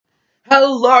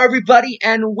Hello, everybody,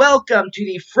 and welcome to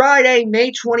the Friday,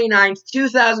 May 29th,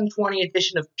 2020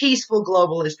 edition of Peaceful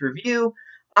Globalist Review.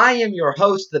 I am your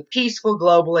host, the Peaceful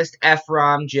Globalist,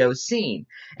 Ephraim Josine.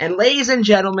 And ladies and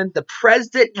gentlemen, the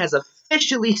President has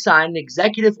officially signed an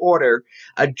executive order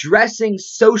addressing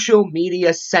social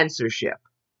media censorship.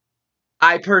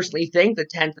 I personally think the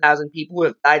 10,000 people who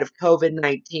have died of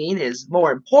COVID-19 is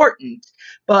more important,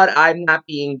 but I'm not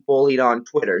being bullied on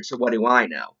Twitter, so what do I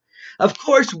know? Of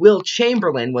course, Will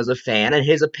Chamberlain was a fan, and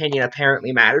his opinion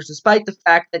apparently matters, despite the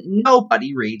fact that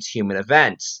nobody reads Human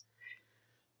Events.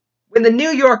 When the New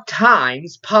York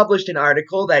Times published an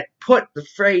article that put the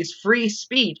phrase free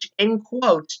speech in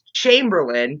quotes,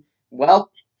 Chamberlain,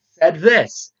 said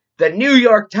this. The New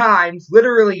York Times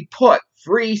literally put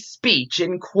free speech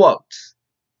in quotes.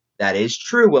 That is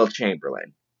true, Will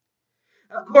Chamberlain.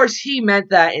 Of course, he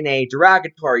meant that in a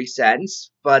derogatory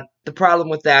sense, but the problem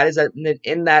with that is that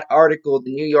in that article,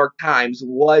 the New York Times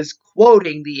was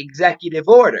quoting the executive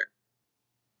order.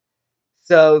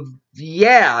 So,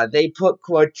 yeah, they put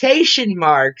quotation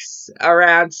marks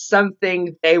around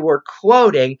something they were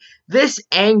quoting. This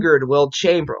angered Will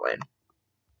Chamberlain.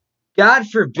 God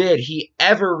forbid he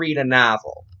ever read a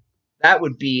novel. That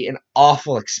would be an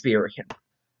awful experience.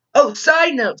 Oh,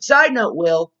 side note,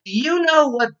 Will, do you know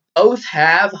what both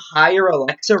have higher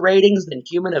Alexa ratings than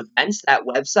Human Events, that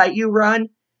website you run?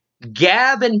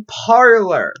 Gab and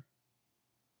Parler.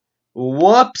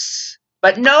 Whoops.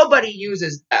 But nobody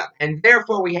uses them, and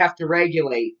therefore we have to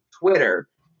regulate Twitter.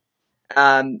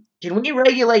 Can we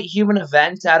regulate Human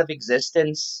Events out of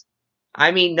existence?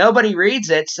 I mean, nobody reads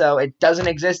it, so it doesn't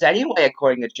exist anyway,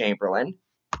 according to Chamberlain.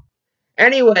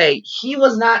 Anyway, he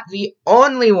was not the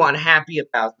only one happy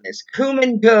about this.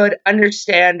 Cumin Good,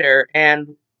 Understander, and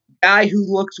guy who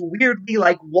looks weirdly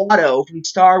like Watto from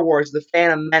Star Wars The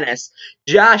Phantom Menace,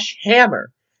 Josh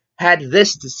Hammer, had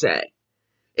this to say.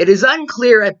 It is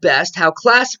unclear at best how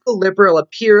classical liberal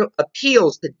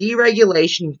appeals to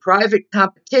deregulation and private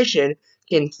competition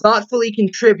can thoughtfully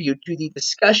contribute to the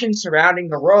discussion surrounding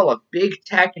the role of big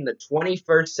tech in the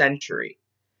 21st century.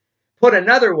 Put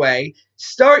another way,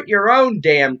 start your own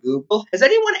damn Google. Has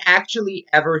anyone actually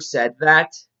ever said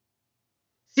that?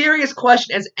 Serious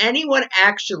question, has anyone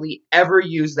actually ever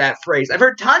used that phrase? I've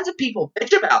heard tons of people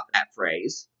bitch about that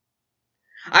phrase.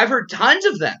 I've heard tons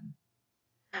of them.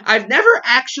 I've never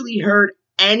actually heard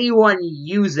anyone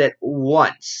use it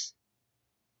once.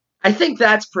 I think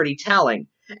that's pretty telling.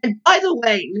 And by the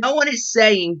way, no one is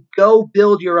saying go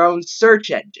build your own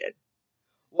search engine.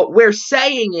 What we're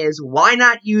saying is, why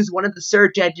not use one of the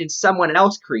search engines someone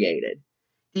else created?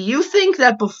 Do you think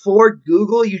that before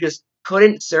Google you just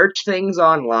couldn't search things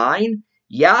online?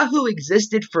 Yahoo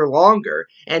existed for longer,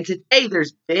 and today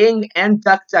there's Bing and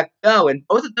DuckDuckGo, and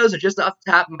both of those are just off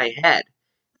the top of my head.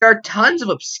 There are tons of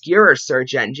obscure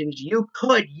search engines you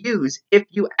could use if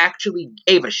you actually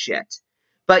gave a shit.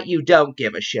 But you don't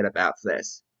give a shit about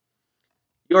this.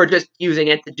 You're just using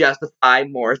it to justify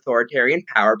more authoritarian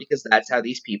power because that's how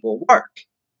these people work.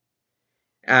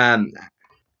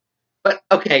 But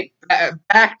okay,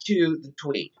 back to the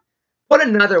tweet. Put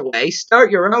another way,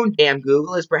 start your own damn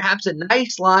Google is perhaps a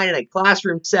nice line in a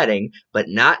classroom setting, but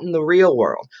not in the real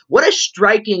world. What a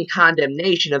striking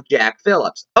condemnation of Jack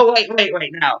Phillips. Oh, wait,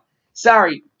 no.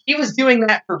 Sorry, he was doing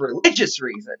that for religious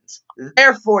reasons.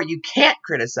 Therefore, you can't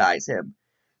criticize him.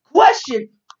 Question,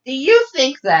 do you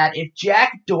think that if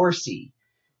Jack Dorsey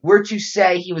were to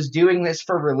say he was doing this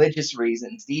for religious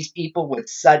reasons, these people would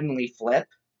suddenly flip?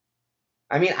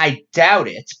 I mean, I doubt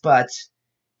it, but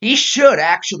he should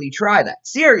actually try that.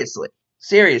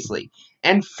 Seriously.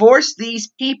 And force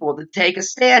these people to take a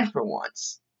stand for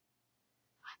once.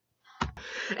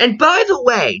 And by the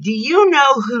way, do you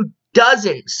know who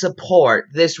doesn't support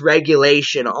this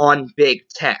regulation on big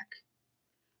tech?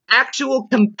 Actual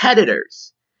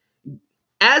competitors.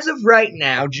 As of right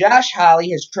now, Josh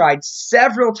Hawley has tried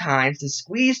several times to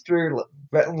squeeze through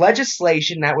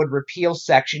legislation that would repeal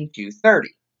Section 230.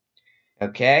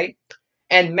 Okay?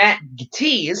 And Matt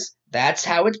Gaetz, that's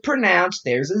how it's pronounced,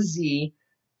 there's a Z,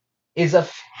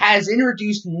 has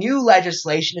introduced new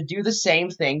legislation to do the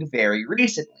same thing very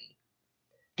recently.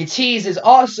 Gaetz is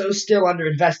also still under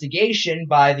investigation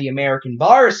by the American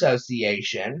Bar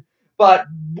Association, but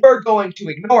we're going to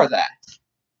ignore that.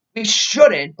 We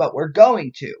shouldn't, but we're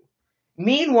going to.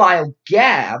 Meanwhile,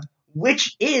 Gab,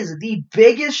 which is the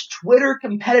biggest Twitter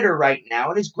competitor right now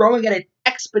and is growing at an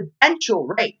exponential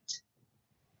rate,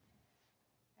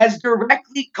 has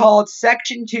directly called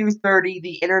Section 230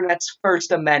 the Internet's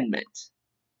First Amendment.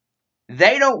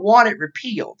 They don't want it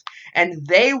repealed, and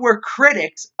they were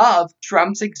critics of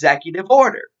Trump's executive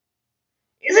order.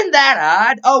 Isn't that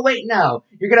odd? Oh wait, no.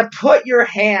 You're gonna put your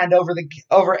hand over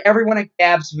everyone at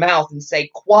Gab's mouth and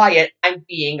say, "Quiet, I'm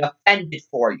being offended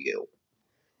for you."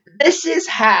 This is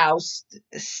how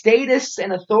statists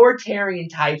and authoritarian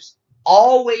types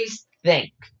always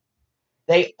think.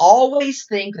 They always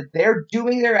think that they're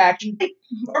doing their action,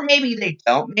 or maybe they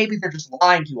don't. Maybe they're just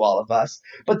lying to all of us.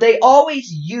 But they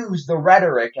always use the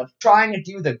rhetoric of trying to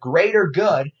do the greater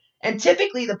good, and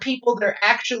typically the people they're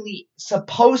actually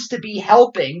supposed to be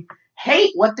helping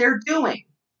hate what they're doing.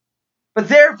 But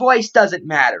their voice doesn't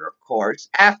matter, of course.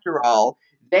 After all,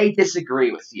 they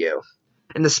disagree with you.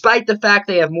 And despite the fact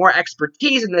they have more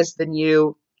expertise in this than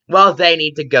you, well, they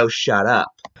need to go shut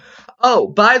up. Oh,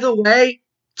 by the way,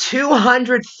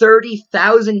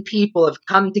 230,000 people have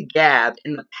come to Gab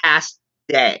in the past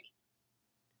day.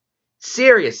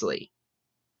 Seriously.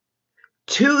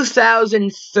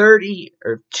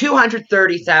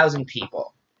 230,000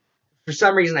 people. For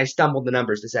some reason, I stumbled the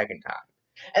numbers the second time.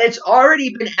 And it's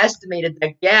already been estimated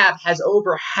that Gab has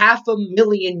over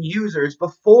 500,000 users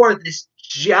before this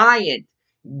giant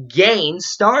gain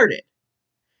started.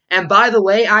 And by the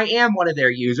way, I am one of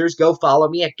their users. Go follow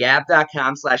me at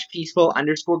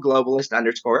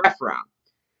gab.com/peaceful_globalist_Ephraim.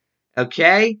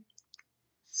 Okay?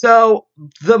 So,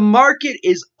 the market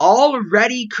is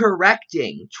already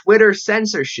correcting Twitter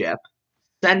censorship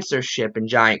in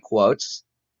giant quotes.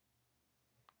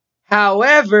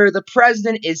 However, the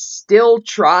president is still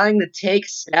trying to take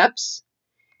steps.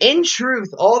 In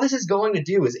truth, all this is going to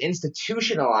do is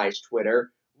institutionalize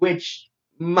Twitter, which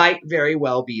might very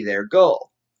well be their goal.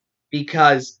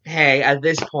 Because, hey, at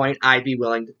this point, I'd be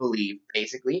willing to believe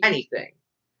basically anything.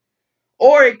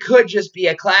 Or it could just be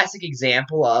a classic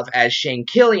example of, as Shane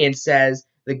Killian says,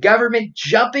 the government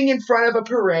jumping in front of a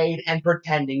parade and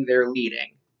pretending they're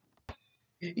leading.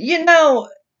 You know,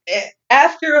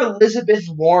 after Elizabeth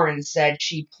Warren said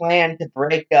she planned to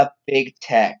break up big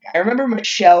tech, I remember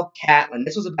Michelle Catlin,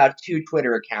 this was about 2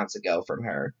 Twitter accounts ago from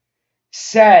her,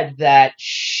 said that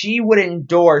she would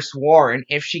endorse Warren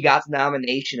if she got the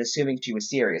nomination, assuming she was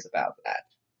serious about that.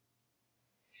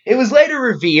 It was later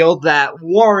revealed that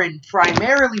Warren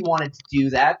primarily wanted to do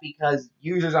that because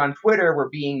users on Twitter were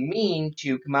being mean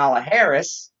to Kamala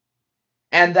Harris,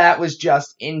 and that was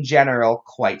just, in general,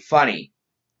 quite funny.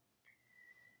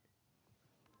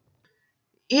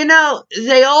 You know,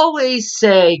 they always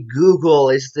say Google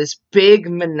is this big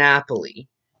monopoly,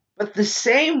 but the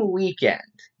same weekend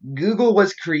Google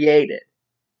was created,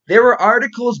 there were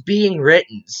articles being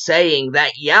written saying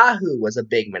that Yahoo was a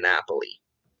big monopoly.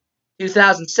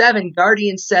 2007,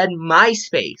 Guardian said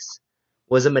MySpace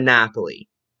was a monopoly.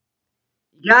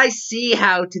 You guys see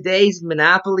how today's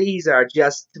monopolies are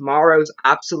just tomorrow's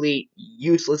obsolete,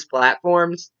 useless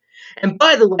platforms? And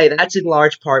by the way, that's in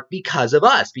large part because of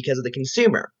us, because of the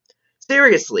consumer.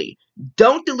 Seriously,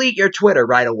 don't delete your Twitter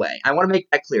right away. I want to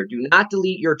make that clear. Do not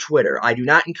delete your Twitter. I do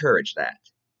not encourage that.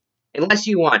 Unless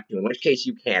you want to, in which case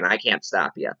you can. I can't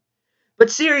stop you. But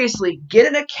seriously, get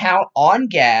an account on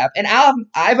Gab, and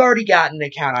I've already gotten an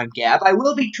account on Gab. I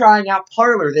will be trying out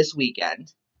Parler this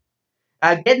weekend.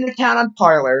 Get an account on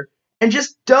Parler, and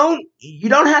just you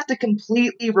don't have to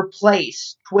completely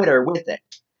replace Twitter with it.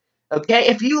 Okay?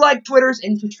 If you like Twitter's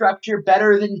infrastructure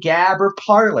better than Gab or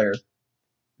Parler,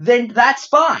 then that's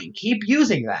fine. Keep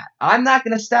using that. I'm not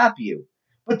going to stop you.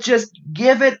 But just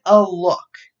give it a look.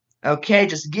 Okay,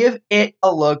 just give it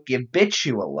a look. Give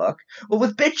BitChute a look. Well,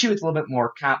 with BitChute, it's a little bit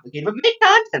more complicated, but make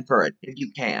content for it if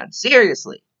you can.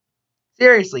 Seriously.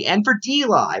 Seriously. And for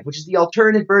DLive, which is the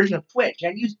alternative version of Twitch,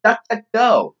 and use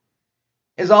DuckDuckGo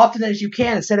as often as you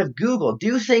can instead of Google.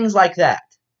 Do things like that.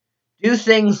 Do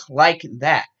things like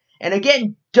that. And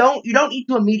again, you don't need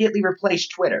to immediately replace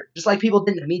Twitter, just like people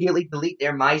didn't immediately delete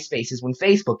their MySpaces when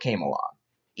Facebook came along.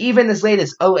 Even as late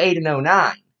as 08 and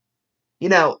 09. You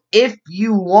know, if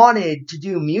you wanted to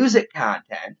do music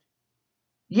content,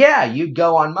 yeah, you'd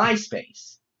go on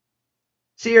MySpace.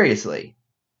 Seriously.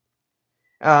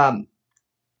 However,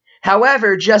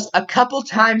 just a couple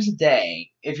times a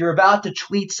day, if you're about to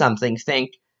tweet something,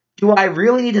 think, do I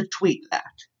really need to tweet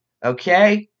that?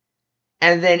 Okay?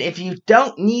 And then if you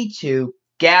don't need to,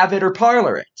 Gab it or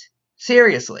Parler it.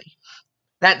 Seriously.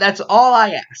 That's all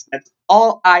I ask. That's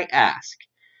all I ask.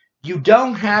 You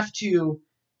don't have to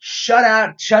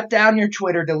shut down your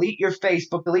Twitter, delete your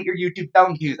Facebook, delete your YouTube.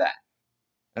 Don't do that.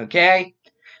 Okay?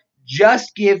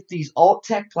 Just give these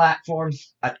alt-tech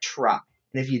platforms a try.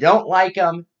 And if you don't like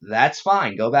them, that's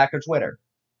fine. Go back to Twitter.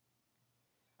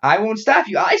 I won't stop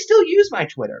you. I still use my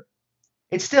Twitter.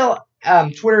 It's still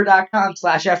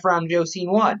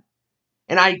twitter.com/EphraimJosine1.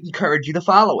 And I encourage you to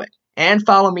follow it. and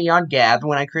follow me on Gab.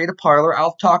 When I create a Parler,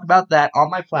 I'll talk about that on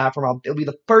my platform. It'll be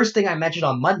the first thing I mention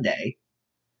on Monday,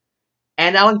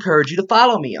 and I'll encourage you to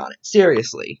follow me on it.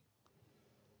 Seriously.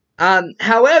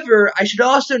 However, I should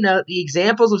also note the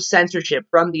examples of censorship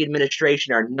from the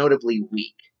administration are notably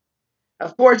weak.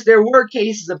 Of course, there were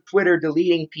cases of Twitter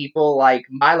deleting people like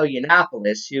Milo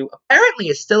Yiannopoulos, who apparently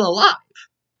is still alive.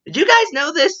 Did you guys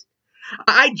know this?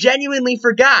 I genuinely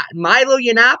forgot. Milo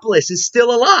Yiannopoulos is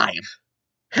still alive.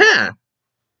 Huh.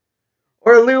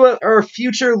 Or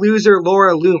future loser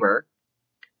Laura Loomer.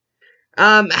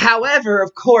 However,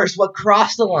 of course, what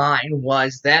crossed the line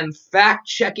was them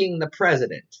fact-checking the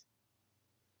president.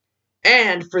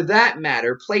 And, for that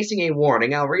matter, placing a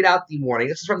warning. I'll read out the warning.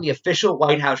 This is from the official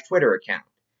White House Twitter account.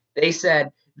 They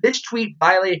said, this tweet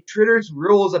violated Twitter's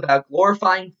rules about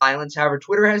glorifying violence. However,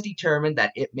 Twitter has determined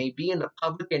that it may be in the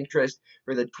public interest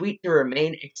for the tweet to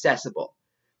remain accessible.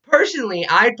 Personally,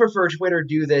 I'd prefer Twitter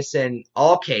do this in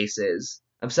all cases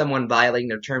of someone violating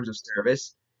their terms of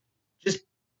service. Just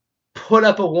put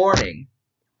up a warning.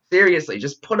 Seriously,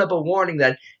 just put up a warning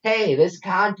that, hey, this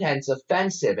content's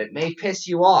offensive. It may piss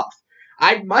you off.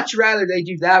 I'd much rather they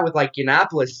do that with, like,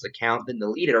 Yiannopoulos' account than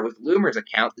delete it, or with Loomer's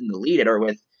account than delete it, or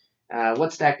with,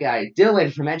 what's that guy,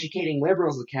 Dylan from Educating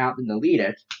Liberals' account than delete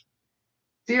it.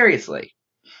 Seriously.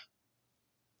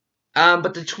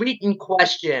 But the tweet in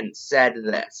question said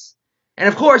this. And,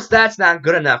 of course, that's not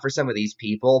good enough for some of these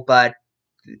people, but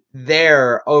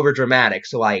they're overdramatic,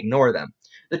 so I ignore them.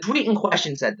 The tweet in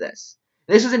question said this.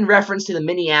 This is in reference to the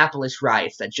Minneapolis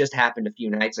riots that just happened a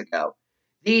few nights ago.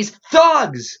 These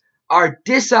thugs are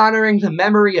dishonoring the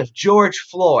memory of George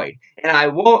Floyd, and I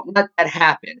won't let that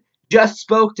happen. Just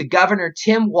spoke to Governor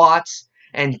Tim Watts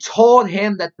and told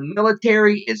him that the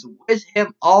military is with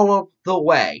him all of the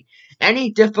way.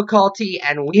 Any difficulty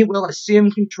and we will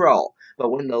assume control. But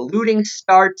when the looting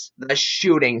starts, the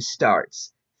shooting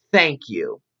starts. Thank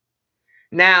you.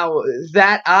 Now,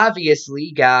 that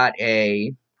obviously got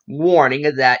a warning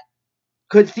that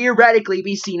could theoretically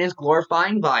be seen as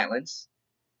glorifying violence.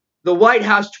 The White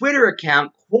House Twitter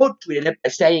account quote-tweeted it by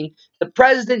saying, the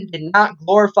president did not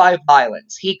glorify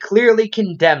violence. He clearly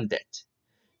condemned it.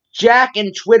 Jack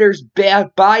and Twitter's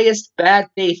biased, bad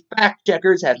faith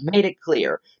fact-checkers have made it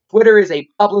clear. Twitter is a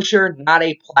publisher, not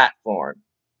a platform.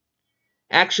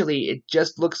 Actually, it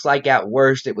just looks like at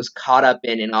worst it was caught up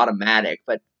in an automatic,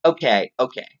 but okay.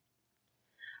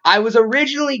 I was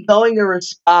originally going to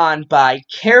respond by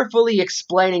carefully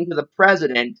explaining to the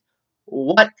president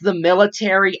what the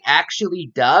military actually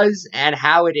does and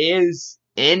how it is,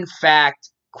 in fact,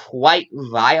 quite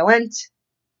violent.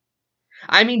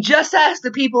 I mean, just ask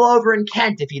the people over in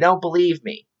Kent if you don't believe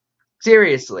me.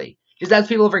 Seriously. Just ask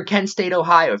people over in Kent State,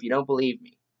 Ohio if you don't believe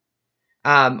me.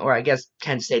 Or I guess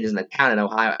Kent State isn't a town in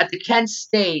Ohio. At the Kent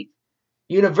State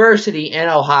University in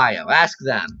Ohio. Ask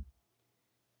them.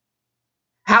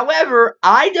 However,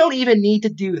 I don't even need to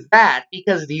do that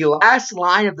because the last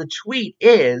line of the tweet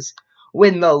is,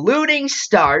 when the looting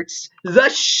starts, the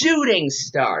shooting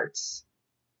starts.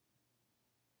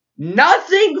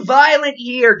 Nothing violent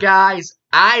here, guys.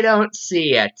 I don't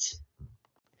see it.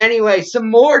 Anyway,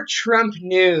 some more Trump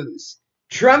news.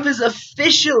 Trump has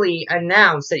officially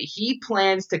announced that he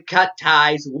plans to cut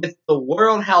ties with the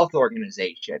World Health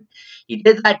Organization. He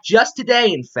did that just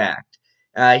today, in fact.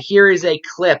 Here is a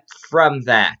clip from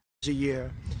that. A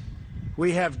year.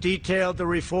 We have detailed the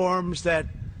reforms that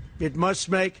it must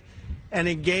make and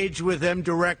engage with them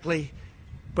directly,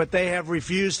 but they have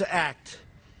refused to act.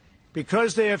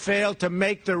 Because they have failed to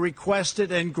make the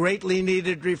requested and greatly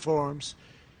needed reforms,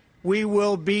 we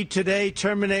will be today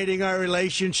terminating our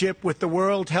relationship with the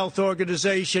World Health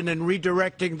Organization and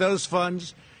redirecting those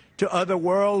funds to other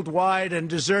worldwide and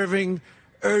deserving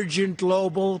urgent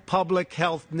global public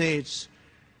health needs.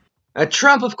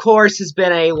 Trump, of course, has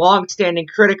been a long-standing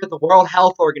critic of the World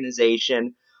Health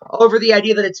Organization over the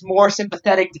idea that it's more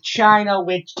sympathetic to China,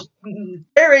 which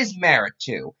there is merit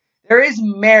to. There is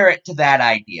merit to that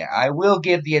idea. I will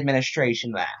give the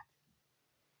administration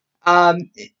that.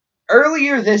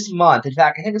 Earlier this month, in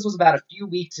fact, I think this was about a few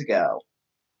weeks ago,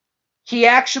 he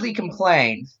actually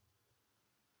complained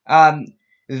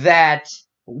that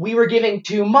we were giving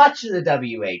too much to the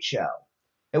WHO.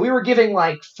 And we were giving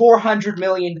like $400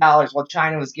 million while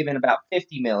China was giving about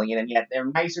 $50 million, and yet they're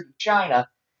nicer to China.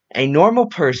 A normal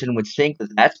person would think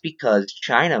that that's because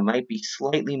China might be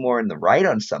slightly more in the right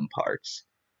on some parts.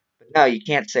 But no, you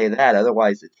can't say that,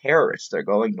 otherwise the terrorists are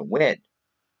going to win.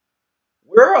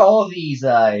 Where are all these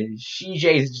Xi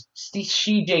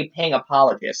Jinping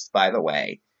apologists, by the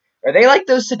way? Are they like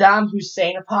those Saddam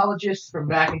Hussein apologists from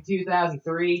back in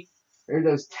 2003? Or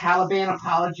those Taliban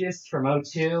apologists from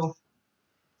 2002?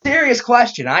 Serious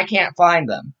question. I can't find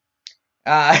them.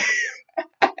 Uh,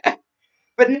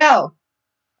 but no,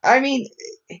 I mean,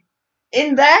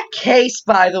 in that case,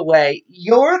 by the way,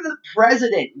 you're the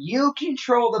president. You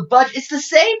control the budget. It's the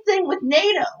same thing with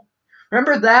NATO.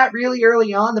 Remember that really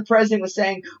early on, the president was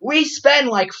saying, we spend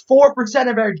like 4%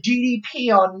 of our GDP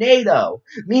on NATO.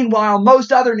 Meanwhile,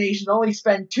 most other nations only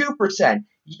spend 2%.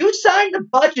 You signed the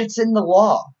budgets in the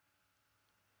law.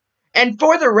 And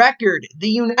for the record, the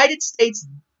United States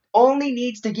only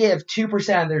needs to give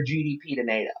 2% of their GDP to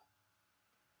NATO.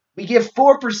 We give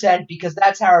 4% because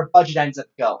that's how our budget ends up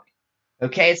going.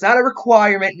 Okay, it's not a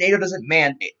requirement. NATO doesn't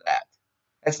mandate that.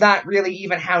 That's not really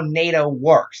even how NATO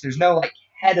works. There's no, like,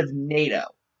 head of NATO.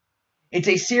 It's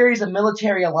a series of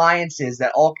military alliances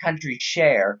that all countries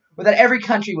share, or that every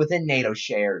country within NATO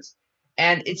shares.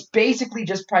 And it's basically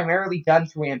just primarily done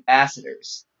through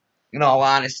ambassadors, in all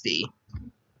honesty.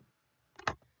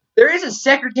 There is a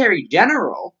Secretary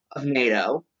General of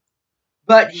NATO,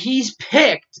 but he's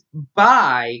picked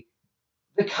by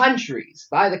the countries,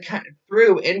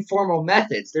 through informal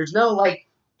methods. There's no, like,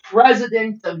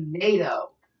 president of NATO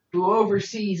who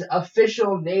oversees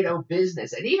official NATO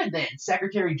business. And even then,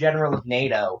 Secretary General of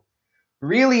NATO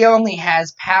really only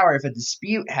has power if a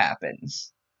dispute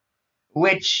happens.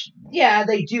 Which, yeah,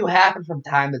 they do happen from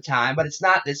time to time, but it's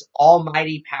not this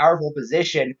almighty powerful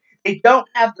position. They don't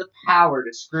have the power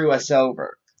to screw us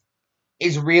over,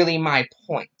 is really my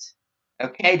point.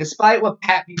 Okay? Despite what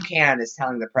Pat Buchanan is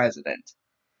telling the president.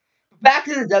 Back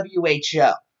to the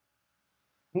WHO.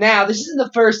 Now, this isn't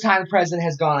the first time the president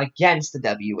has gone against the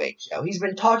WHO. He's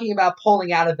been talking about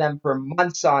pulling out of them for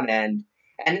months on end,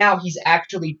 and now he's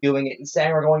actually doing it and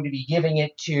saying we're going to be giving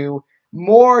it to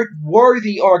more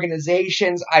worthy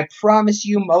organizations, I promise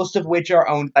you, most of which are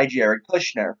owned by Jared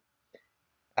Kushner.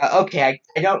 Okay,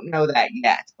 I don't know that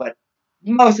yet, but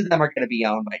most of them are going to be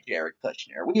owned by Jared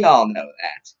Kushner. We all know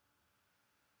that.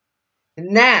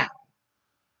 Now,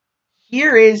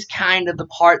 here is kind of the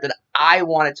part that I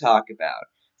want to talk about.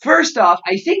 First off,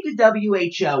 I think the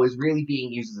WHO is really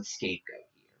being used as a scapegoat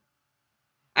here.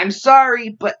 I'm sorry,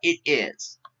 but it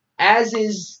is. As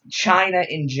is China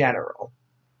in general.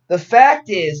 The fact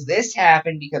is, this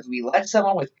happened because we let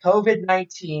someone with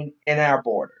COVID-19 in our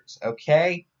borders,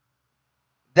 okay?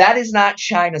 That is not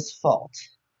China's fault.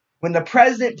 When the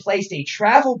president placed a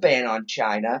travel ban on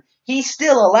China, he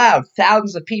still allowed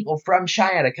thousands of people from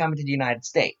China to come into the United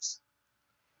States.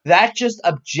 That just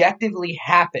objectively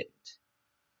happened.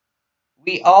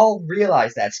 We all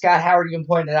realize that. Scott Howard even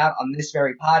pointed it out on this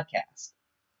very podcast.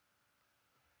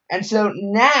 And so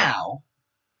now,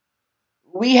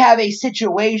 we have a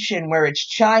situation where it's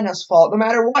China's fault no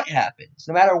matter what happens.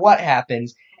 No matter what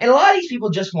happens. And a lot of these people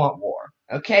just want war.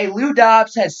 Okay? Lou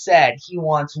Dobbs has said he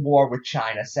wants war with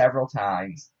China several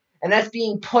times. And that's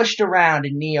being pushed around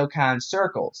in neocon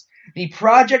circles. The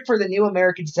Project for the New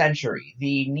American Century,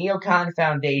 the Neocon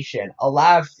Foundation, a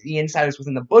lot of the insiders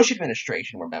within the Bush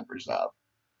administration were members of,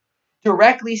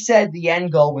 directly said the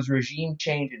end goal was regime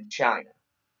change in China.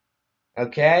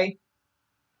 Okay?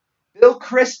 Bill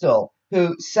Kristol,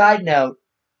 who, side note,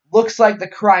 looks like the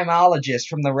criminologist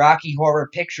from the Rocky Horror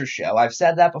Picture Show, I've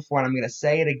said that before and I'm going to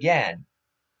say it again,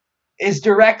 is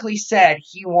directly said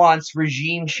he wants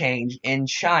regime change in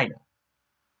China.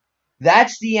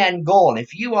 That's the end goal. And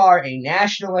if you are a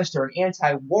nationalist or an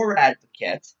anti-war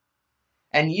advocate,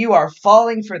 and you are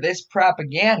falling for this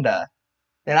propaganda,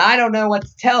 then I don't know what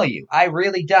to tell you. I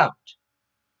really don't.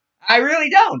 I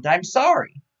really don't. I'm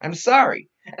sorry. I'm sorry.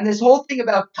 And this whole thing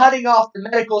about cutting off the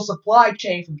medical supply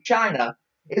chain from China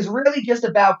is really just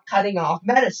about cutting off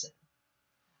medicine.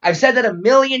 I've said that a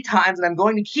million times, and I'm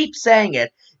going to keep saying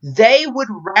it. They would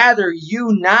rather you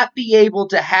not be able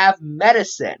to have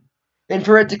medicine than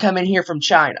for it to come in here from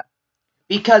China.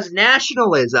 Because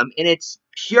nationalism, in its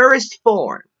purest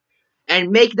form, and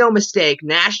make no mistake,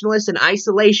 nationalists and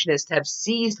isolationists have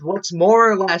seized what's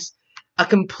more or less a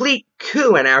complete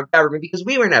coup in our government, because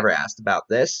we were never asked about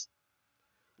this.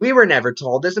 We were never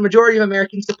told this. The majority of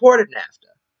Americans supported NAFTA.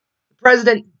 The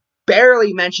president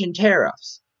barely mentioned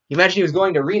tariffs. He mentioned he was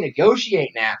going to renegotiate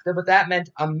NAFTA, but that meant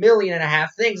 1.5 million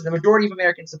things, and the majority of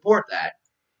Americans support that.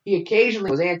 He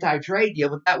occasionally was anti-trade deal,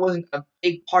 but that wasn't a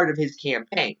big part of his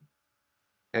campaign.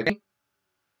 Okay?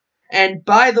 And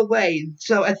by the way,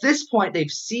 so at this point, they've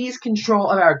seized control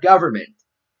of our government.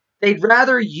 They'd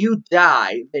rather you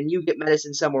die than you get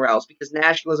medicine somewhere else, because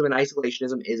nationalism and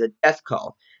isolationism is a death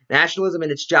cult. Nationalism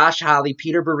in its Josh Hawley,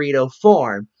 Peter Burrito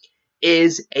form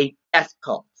is a death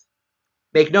cult.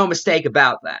 Make no mistake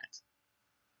about that.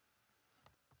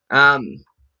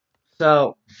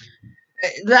 So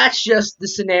that's just the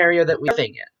scenario that we're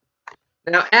living in.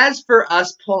 Now, as for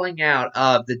us pulling out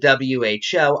of the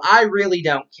WHO, I really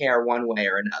don't care one way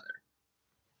or another.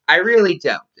 I really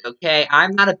don't, okay?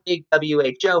 I'm not a big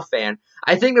WHO fan.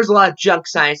 I think there's a lot of junk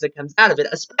science that comes out of it,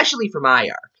 especially from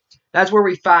IARC. That's where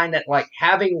we find that, like,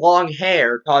 having long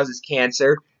hair causes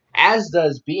cancer, as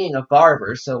does being a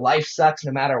barber, so life sucks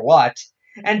no matter what,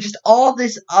 and just all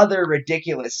this other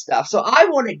ridiculous stuff. So I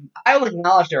will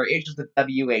acknowledge there are issues with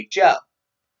WHO.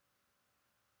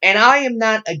 And I am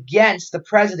not against the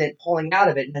president pulling out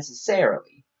of it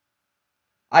necessarily.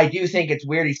 I do think it's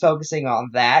weird he's focusing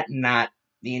on that and not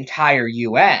the entire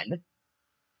UN.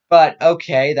 But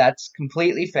okay, that's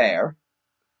completely fair.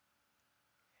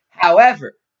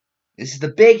 However, this is the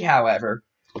big however,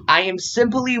 I am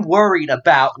simply worried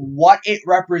about what it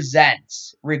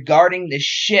represents regarding the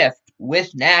shift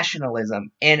with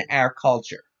nationalism in our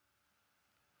culture.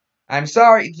 I'm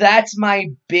sorry, that's my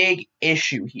big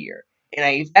issue here. In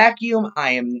a vacuum,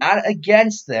 I am not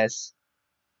against this,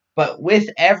 but with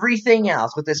everything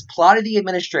else, with this plot of the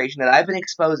administration that I've been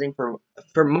exposing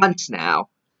for months now,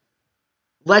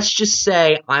 let's just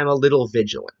say I'm a little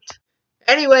vigilant.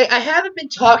 Anyway, I haven't been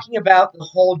talking about the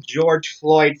whole George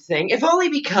Floyd thing, if only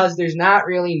because there's not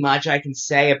really much I can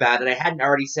say about it I hadn't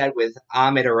already said with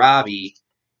Ahmed Arabi,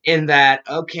 in that,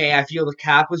 okay, I feel the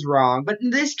cop was wrong, but in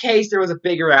this case there was a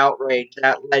bigger outrage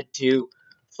that led to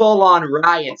full-on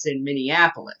riots in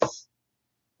Minneapolis.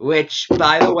 Which,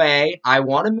 by the way, I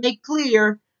want to make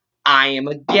clear, I am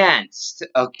against,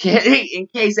 okay? In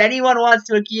case anyone wants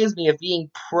to accuse me of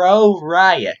being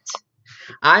pro-riot.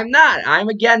 I'm not. I'm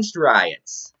against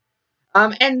riots.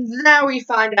 And now we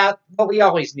find out what we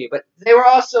always knew, but they were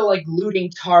also, like,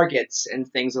 looting Targets and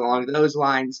things along those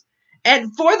lines.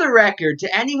 And for the record,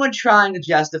 to anyone trying to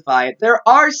justify it, there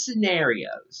are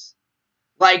scenarios,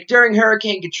 like during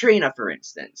Hurricane Katrina, for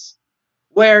instance,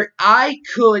 where I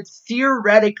could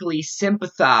theoretically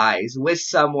sympathize with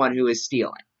someone who is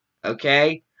stealing,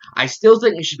 okay? I still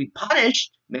think they should be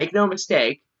punished, make no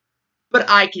mistake, but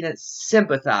I can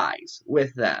sympathize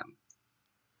with them.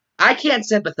 I can't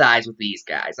sympathize with these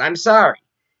guys, I'm sorry.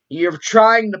 You're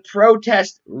trying to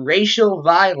protest racial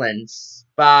violence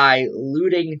by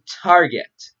looting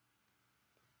Target.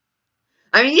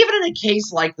 I mean, even in a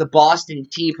case like the Boston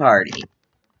Tea Party,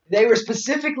 they were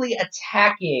specifically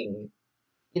attacking,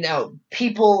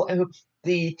 people,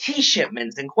 the tea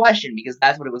shipments in question, because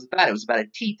that's what it was about. It was about a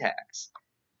tea tax.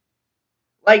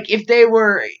 Like, even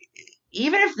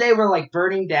if they were, like,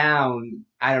 burning down,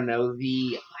 I don't know,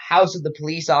 the house of the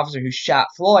police officer who shot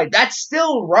Floyd, that's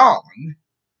still wrong.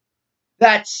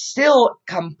 That's still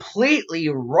completely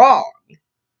wrong.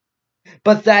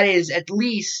 But that is at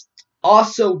least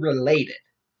also related.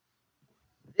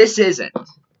 This isn't.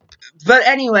 But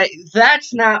anyway,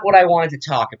 that's not what I wanted to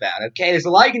talk about, okay? There's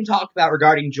a lot you can talk about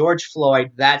regarding George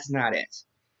Floyd. That's not it.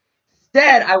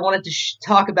 Instead, I wanted to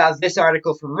talk about this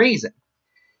article from Reason.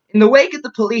 In the wake of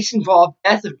the police-involved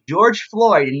death of George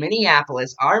Floyd in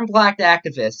Minneapolis, armed black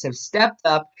activists have stepped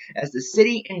up as the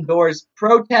city endures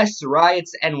protests,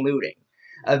 riots, and looting.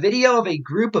 A video of a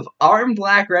group of armed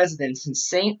black residents in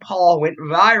St. Paul went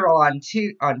viral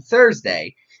on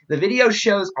Thursday. The video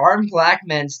shows armed black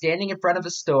men standing in front of a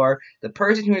store. The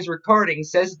person who is recording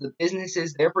says the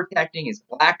businesses they're protecting is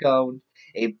black-owned.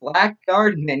 A black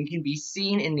guardsman can be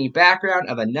seen in the background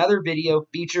of another video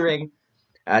featuring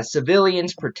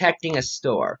civilians protecting a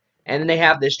store. And then they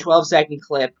have this 12-second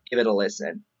clip. Give it a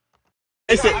listen.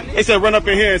 They said run up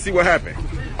in here and see what happened.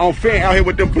 On Finn out here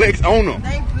with them Blicks on them.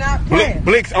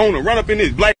 Blicks on them. Run up in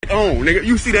this black on. Nigga,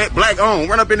 you see that? Black on.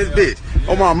 Run up in this bitch.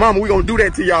 Oh my mama, we gonna do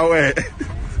that to y'all ass.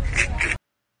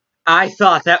 I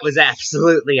thought that was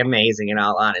absolutely amazing, in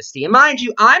all honesty. And mind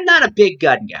you, I'm not a big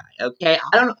gun guy, okay?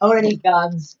 I don't own any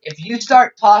guns. If you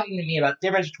start talking to me about the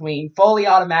difference between fully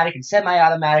automatic and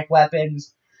semi-automatic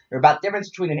weapons, or about the difference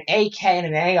between an AK and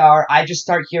an AR, I just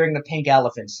start hearing the Pink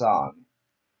Elephant song.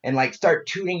 And, like, start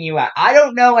tuning you out. I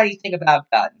don't know anything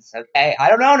about guns, okay? I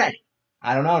don't own any.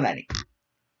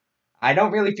 I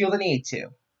don't really feel the need to.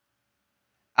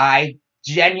 I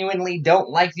genuinely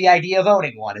don't like the idea of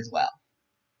owning one as well.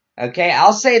 Okay,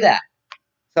 I'll say that.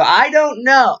 So I don't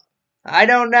know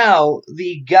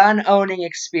the gun-owning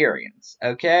experience,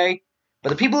 okay? But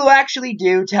the people who actually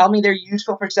do tell me they're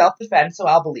useful for self-defense, so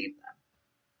I'll believe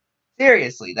them.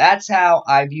 Seriously, that's how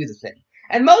I view the thing.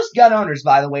 And most gun owners,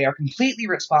 by the way, are completely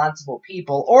responsible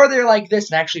people, or they're like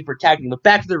this and actually protecting. But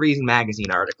back to the Reason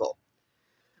Magazine article.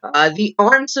 The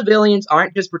armed civilians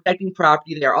aren't just protecting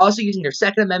property, they are also using their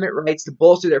Second Amendment rights to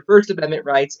bolster their First Amendment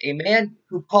rights. A man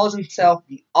who calls himself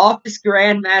the Office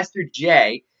Grandmaster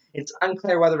J, it's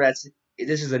unclear whether that's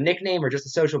this is a nickname or just a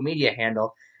social media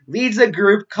handle, leads a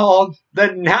group called the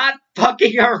Not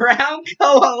Fucking Around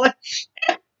Coalition.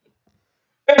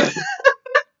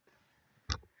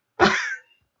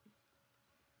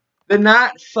 The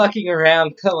Not Fucking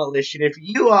Around Coalition. If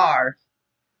you are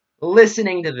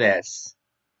listening to this,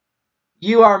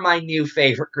 you are my new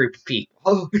favorite group of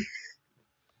people.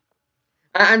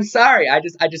 I'm sorry, I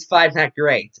just find that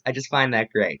great. I just find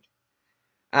that great.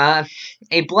 A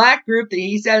black group that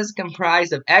he says is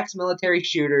comprised of ex-military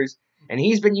shooters, and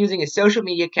he's been using his social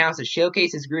media accounts to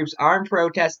showcase his group's armed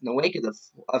protests in the wake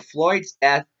of Floyd's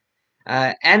death.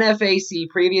 NFAC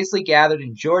previously gathered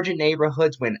in Georgia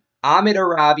neighborhoods when Ahmed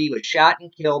Arabi was shot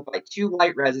and killed by 2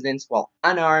 white residents while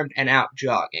unarmed and out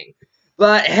jogging.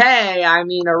 But hey, I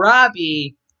mean,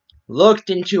 Arabi looked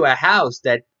into a house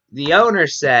that the owner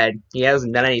said he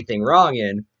hasn't done anything wrong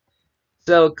in,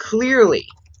 so clearly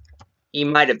he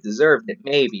might have deserved it,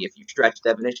 maybe, if you stretch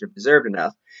the definition of deserved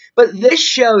enough. But this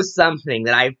shows something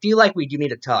that I feel like we do need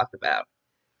to talk about.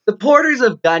 Supporters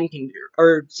of gun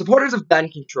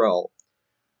control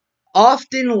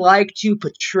often like to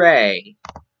portray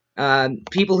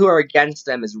people who are against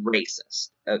them as racist,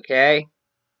 okay?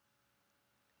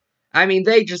 I mean,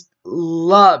 they just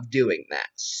love doing that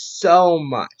so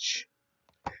much.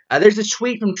 There's a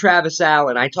tweet from Travis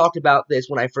Allen. I talked about this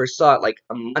when I first saw it like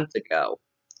a month ago.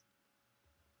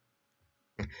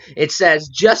 It says,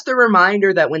 just a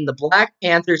reminder that when the Black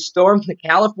Panthers stormed the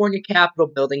California Capitol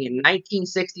building in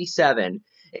 1967,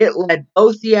 it led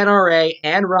both the NRA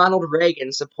and Ronald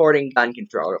Reagan supporting gun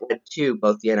control. It led to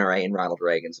both the NRA and Ronald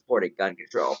Reagan supporting gun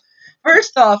control.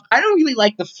 First off, I don't really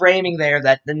like the framing there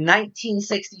that the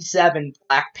 1967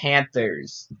 Black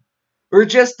Panthers were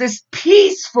just this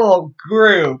peaceful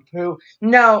group who,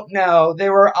 no,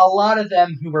 there were a lot of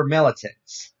them who were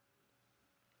militants.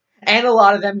 And a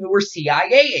lot of them who were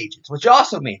CIA agents, which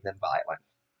also made them violent.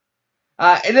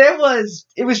 And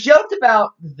it was joked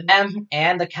about them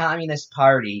and the Communist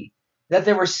Party that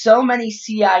there were so many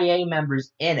CIA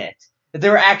members in it that there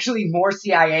were actually more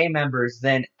CIA members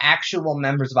than actual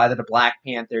members of either the Black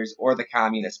Panthers or the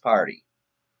Communist Party.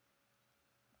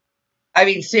 I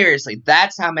mean, seriously,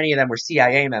 that's how many of them were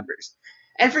CIA members.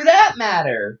 And for that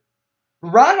matter,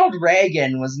 Ronald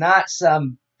Reagan was not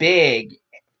some big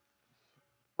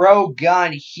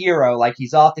pro-gun hero like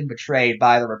he's often portrayed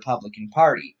by the Republican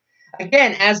Party.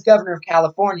 Again, as governor of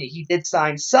California, he did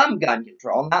sign some gun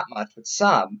control, not much, but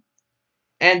some.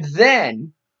 And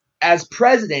then, as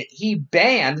president, he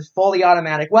banned fully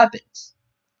automatic weapons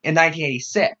in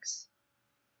 1986.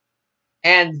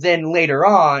 And then later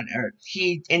on,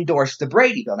 he endorsed the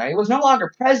Brady Bill. Now, he was no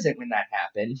longer president when that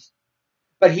happened,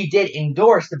 but he did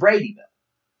endorse the Brady Bill,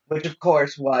 which, of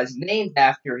course, was named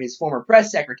after his former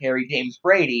press secretary, James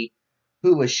Brady,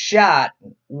 who was shot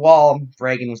while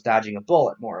Reagan was dodging a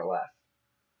bullet, more or less.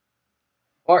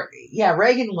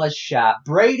 Reagan was shot.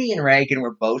 Brady and Reagan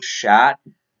were both shot,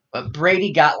 but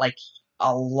Brady got, like,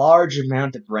 a large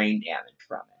amount of brain damage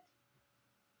from it.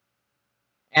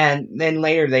 And then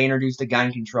later they introduced a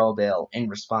gun control bill in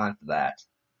response to that,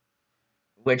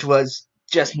 which was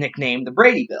just nicknamed the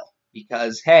Brady Bill,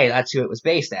 because, hey, that's who it was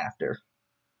based after.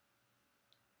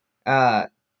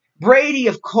 Brady,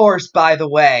 of course, by the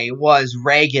way, was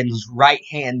Reagan's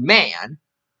right-hand man,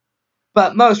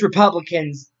 but most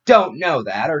Republicans don't know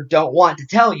that or don't want to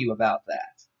tell you about that.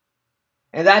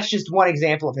 And that's just one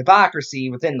example of hypocrisy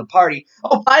within the party.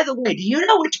 Oh, by the way, do you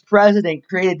know which president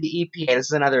created the EPA? This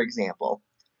is another example.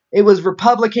 It was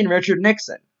Republican Richard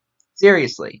Nixon.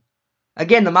 Seriously.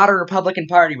 Again, the modern Republican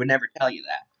Party would never tell you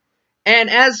that. And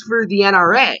as for the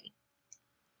NRA,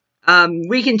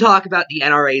 we can talk about the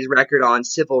NRA's record on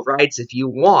civil rights if you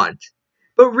want,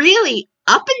 but really,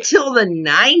 up until the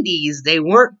 90s, they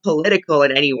weren't political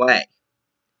in any way.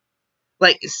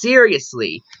 Like,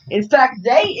 seriously. In fact,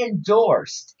 they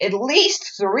endorsed at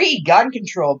least 3 gun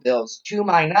control bills, to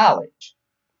my knowledge.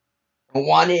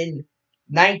 One in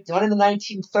the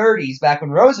 1930s, back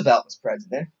when Roosevelt was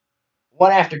president.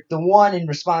 One in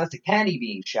response to Kennedy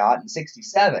being shot in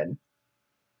 1967.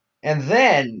 And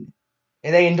then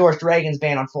they endorsed Reagan's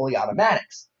ban on fully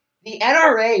automatics. The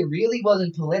NRA really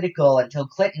wasn't political until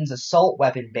Clinton's assault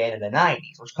weapon ban in the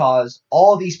 90s, which caused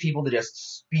all these people to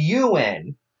just spew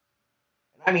in.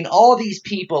 I mean, all these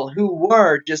people who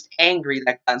were just angry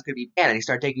that guns could be banned, and they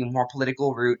started taking a more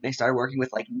political route, and they started working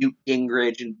with, like, Newt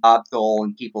Gingrich and Bob Dole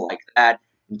and people like that,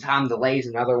 and Tom DeLay's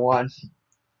another one.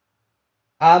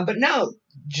 But no,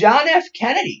 John F.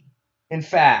 Kennedy, in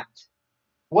fact,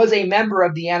 was a member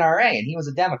of the NRA, and he was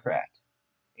a Democrat,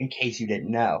 in case you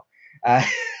didn't know.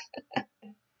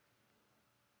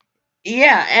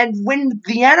 Yeah, and when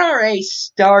the NRA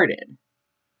started,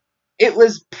 it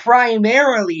was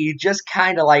primarily just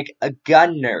kind of like a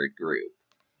gun nerd group.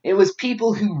 It was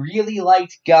people who really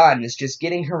liked guns, just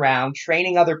getting around,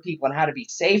 training other people on how to be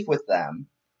safe with them.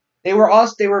 They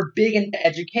were big into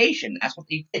education. That's what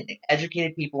they did. They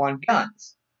educated people on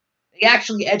guns. They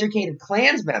actually educated they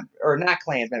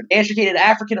educated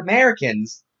African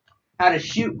Americans how to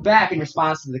shoot back in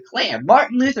response to the Klan.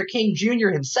 Martin Luther King Jr.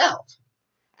 himself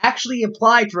actually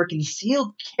applied for a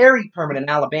concealed carry permit in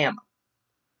Alabama.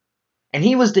 And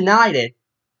he was denied it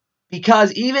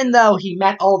because even though he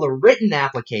met all the written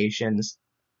applications,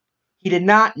 he did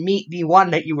not meet the one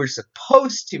that you were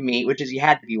supposed to meet, which is you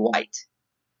had to be white.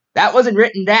 That wasn't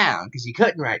written down, because you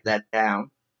couldn't write that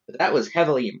down, but that was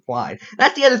heavily implied.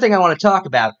 That's the other thing I want to talk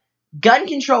about. Gun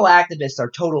control activists are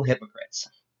total hypocrites.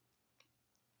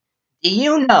 Do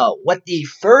you know what the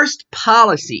first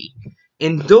policy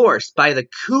endorsed by the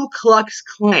Ku Klux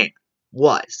Klan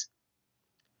was?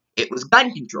 It was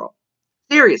gun control.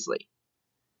 Seriously.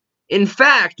 In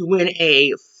fact, when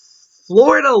a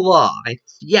Florida law,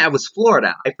 it was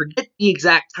Florida, I forget the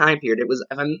exact time period, it was,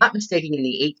 if I'm not mistaken, in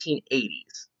the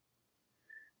 1880s,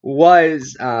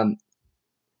 was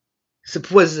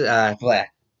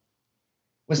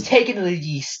taken to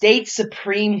the state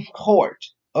Supreme Court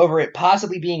over it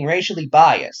possibly being racially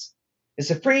biased. The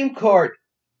Supreme Court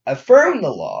affirmed the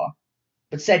law,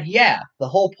 but said, yeah, the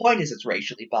whole point is it's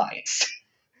racially biased.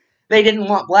 They didn't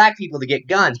want black people to get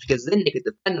guns because then they could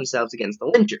defend themselves against the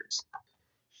lynchers.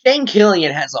 Shane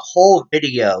Killian has a whole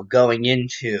video going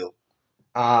into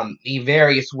the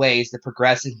various ways the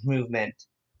progressive movement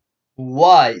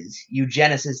was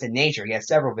eugenicist in nature. He has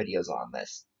several videos on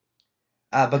this.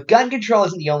 But gun control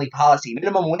isn't the only policy.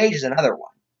 Minimum wage is another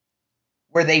one,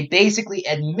 where they basically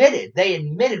admitted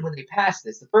when they passed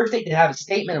this, the first state to have a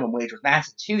state minimum wage was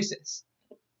Massachusetts.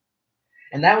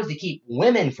 And that was to keep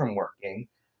women from working.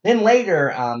 Then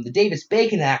later, the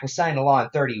Davis-Bacon Act was signed into law in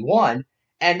 1931,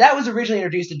 and that was originally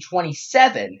introduced in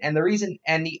 1927, and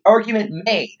the argument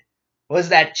made was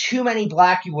that too many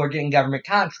black people were getting government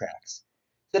contracts.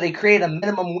 So they created a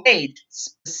minimum wage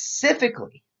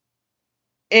specifically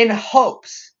in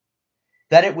hopes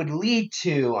that it would lead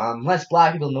to less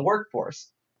black people in the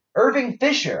workforce. Irving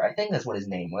Fisher, I think that's what his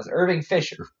name was, Irving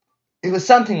Fisher. It was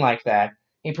something like that.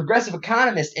 A progressive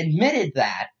economist admitted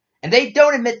that, and they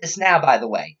don't admit this now, by the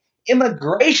way.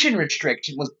 Immigration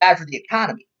restriction was bad for the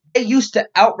economy. They used to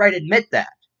outright admit that.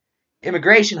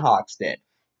 Immigration hawks did.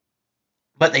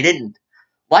 But they didn't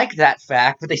like that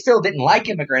fact, but they still didn't like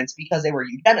immigrants because they were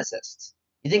eugenicists.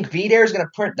 You think VDare is going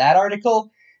to print that article?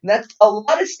 That's a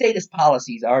lot of statist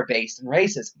policies are based in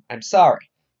racism. I'm sorry.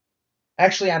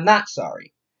 Actually, I'm not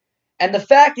sorry. And the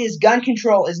fact is, gun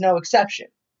control is no exception.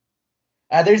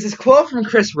 There's this quote from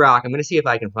Chris Rock. I'm going to see if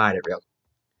I can find it real quick.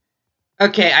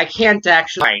 Okay, I can't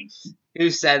actually find who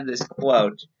said this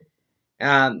quote.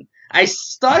 I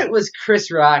thought it was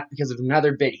Chris Rock because of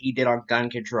another bit he did on gun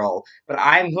control, but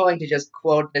I'm going to just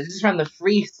quote, this is from the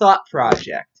Free Thought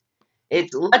Project.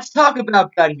 Let's talk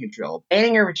about gun control.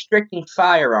 Banning or restricting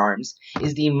firearms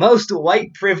is the most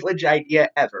white privilege idea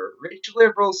ever. Rich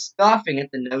liberals scoffing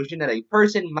at the notion that a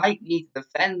person might need to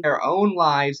defend their own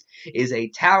lives is a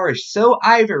tower so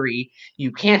ivory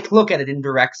you can't look at it in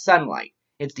direct sunlight.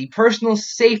 It's the personal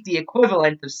safety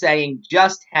equivalent of saying,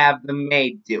 just have the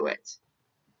maid do it.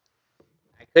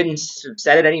 I couldn't have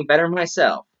said it any better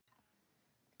myself.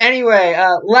 Anyway,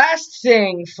 last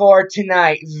thing for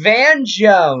tonight. Van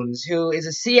Jones, who is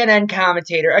a CNN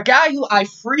commentator, a guy who I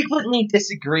frequently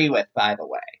disagree with, by the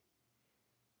way,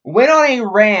 went on a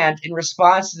rant in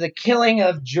response to the killing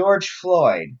of George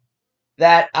Floyd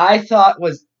that I thought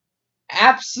was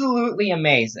absolutely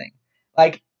amazing.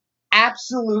 Like,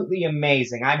 absolutely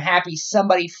amazing. I'm happy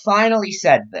somebody finally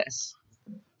said this.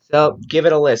 So, give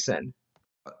it a listen.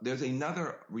 There's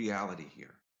another reality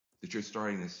here that you're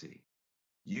starting to see.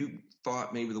 You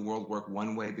thought maybe the world worked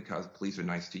one way because police are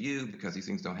nice to you, because these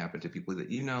things don't happen to people that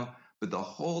you know, but the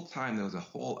whole time there was a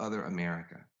whole other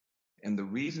America. And the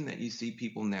reason that you see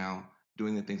people now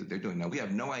doing the things that they're doing, now we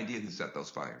have no idea who set those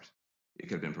fires. It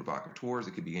could have been provocateurs,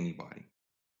 it could be anybody.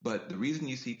 But the reason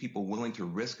you see people willing to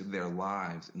risk their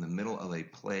lives in the middle of a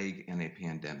plague and a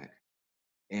pandemic,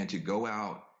 and to go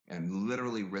out and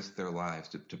literally risk their lives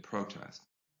to protest,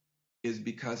 is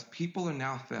because people are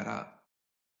now fed up.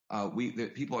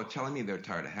 People are telling me they're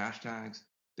tired of hashtags.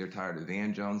 They're tired of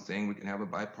Van Jones saying we can have a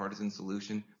bipartisan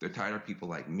solution. They're tired of people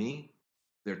like me.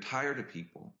 They're tired of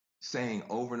people saying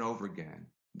over and over again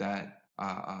that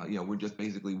we're just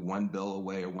basically one bill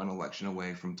away or one election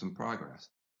away from some progress.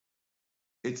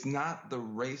 It's not the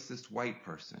racist white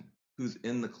person who's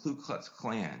in the Ku Klux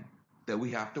Klan that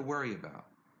we have to worry about.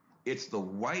 It's the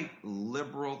white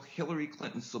liberal Hillary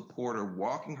Clinton supporter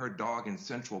walking her dog in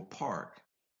Central Park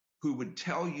who would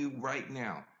tell you right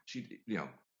now,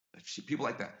 people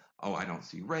like that, oh, I don't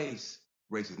see race.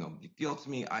 Race is no big deal to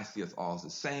me. I see us all as the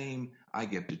same. I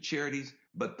give to charities.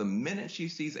 But the minute she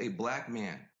sees a black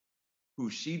man who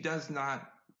she does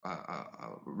not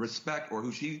respect or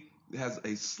who she has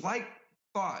a slight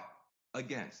thought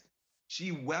against,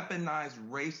 she weaponized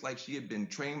race like she had been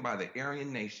trained by the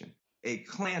Aryan Nation. A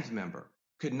Klans member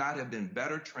could not have been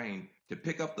better trained to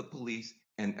pick up the police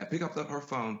and pick up her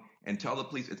phone and tell the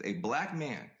police it's a black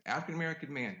man,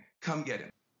 African-American man, come get him.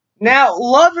 Now,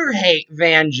 love or hate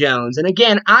Van Jones, and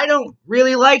again, I don't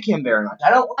really like him very much. I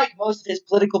don't like most of his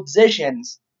political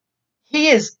positions. He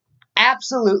is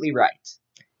absolutely right.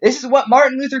 This is what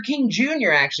Martin Luther King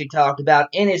Jr. actually talked about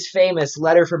in his famous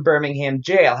letter from Birmingham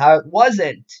jail, how it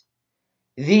wasn't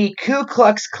the Ku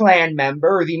Klux Klan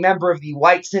member, or the member of the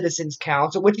White Citizens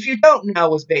Council, which if you don't know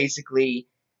was basically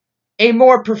a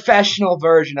more professional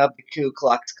version of the Ku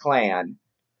Klux Klan.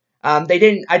 They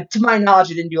didn't, to my knowledge,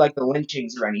 they didn't do like the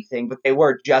lynchings or anything, but they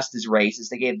were just as racist.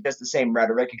 They gave just the same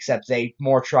rhetoric, except they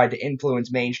more tried to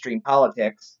influence mainstream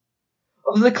politics.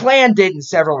 Well, the Klan did in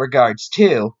several regards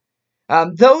too.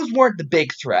 Those weren't the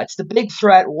big threats. The big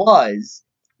threat was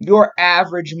your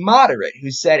average moderate who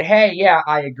said, hey, yeah,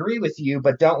 I agree with you,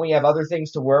 but don't we have other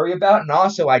things to worry about? And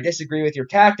also, I disagree with your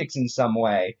tactics in some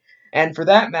way. And for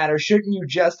that matter, shouldn't you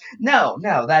just... No,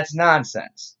 that's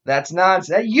nonsense. That's nonsense.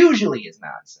 That usually is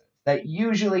nonsense. That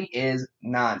usually is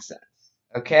nonsense.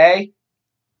 Okay?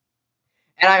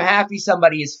 And I'm happy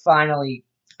somebody is finally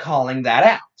calling that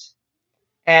out.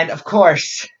 And, of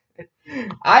course,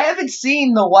 I haven't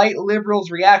seen the white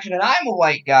liberals' reaction, and I'm a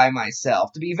white guy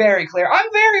myself. To be very clear,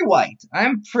 I'm very white.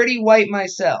 I'm pretty white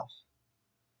myself.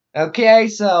 Okay,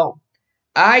 so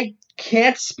I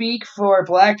can't speak for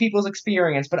black people's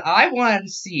experience, but I wanted to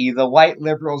see the white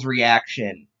liberals'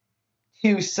 reaction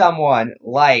to someone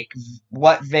like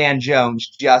what Van Jones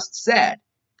just said.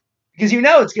 Because you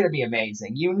know it's going to be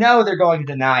amazing. You know they're going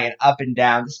to deny it up and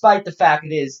down, despite the fact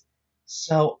it is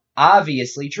so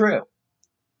obviously true.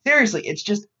 Seriously, it's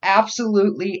just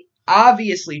absolutely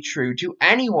obviously true to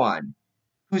anyone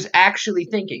who's actually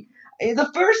thinking.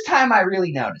 The first time I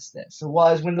really noticed this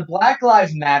was when the Black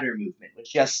Lives Matter movement was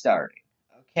just starting,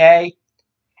 okay?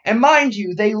 And mind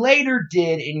you, they later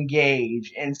did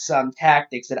engage in some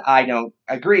tactics that I don't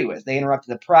agree with. They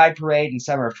interrupted the Pride Parade in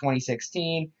summer of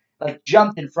 2016,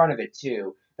 jumped in front of it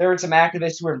too. There were some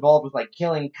activists who were involved with,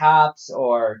 killing cops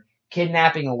or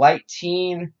kidnapping a white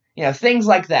teen. Things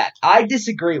like that. I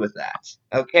disagree with that,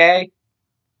 okay?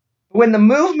 When the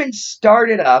movement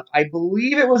started up, I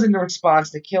believe it was in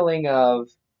response to killing of...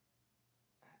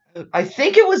 I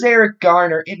think it was Eric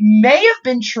Garner. It may have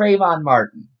been Trayvon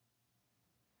Martin.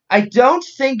 I don't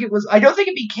think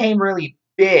it became really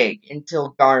big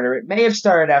until Garner. It may have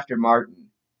started after Martin.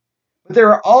 But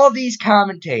there are all these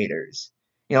commentators,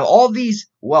 all these,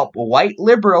 white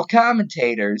liberal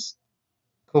commentators.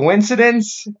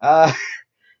 Coincidence?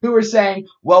 Who were saying,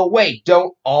 well, wait,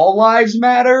 don't all lives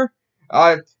matter?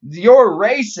 You're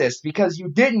racist because you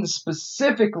didn't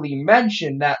specifically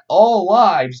mention that all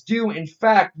lives do in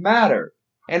fact matter.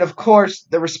 And of course,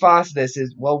 the response to this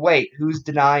is, well, wait, who's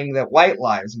denying that white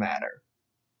lives matter?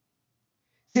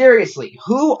 Seriously,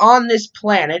 who on this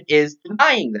planet is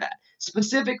denying that,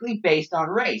 specifically based on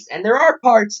race? And there are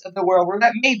parts of the world where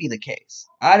that may be the case.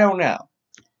 I don't know.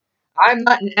 I'm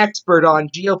not an expert on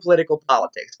geopolitical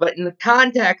politics, but in the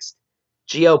context...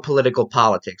 Geopolitical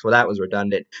politics, well, that was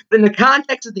redundant. But in the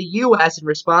context of the U.S., in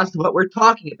response to what we're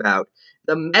talking about,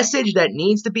 the message that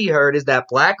needs to be heard is that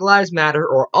Black Lives Matter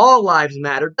or all lives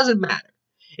matter doesn't matter.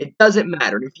 It doesn't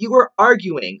matter. And if you were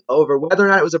arguing over whether or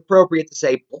not it was appropriate to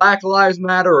say Black Lives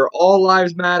Matter or all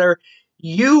lives matter,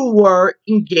 you were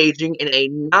engaging in a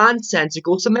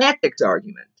nonsensical semantics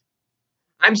argument.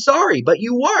 I'm sorry, but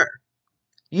you were.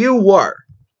 You were.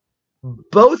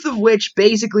 Both of which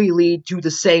basically lead to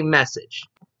the same message.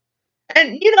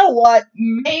 And you know what?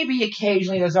 Maybe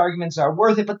occasionally those arguments are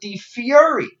worth it, but the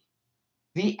fury,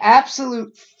 the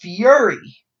absolute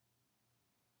fury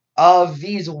of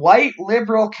these white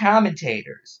liberal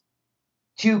commentators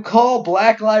to call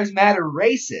Black Lives Matter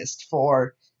racist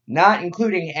for not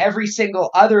including every single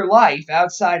other life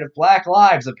outside of black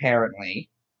lives,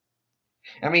 apparently.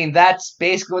 I mean, that's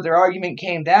basically what their argument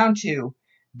came down to,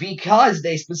 because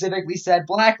they specifically said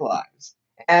black lives.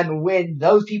 And when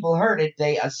those people heard it,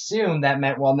 they assumed that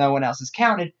meant, well, no one else is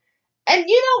counted. And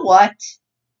you know what?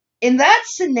 In that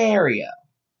scenario,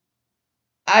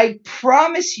 I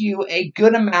promise you a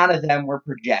good amount of them were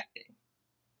projecting.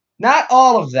 Not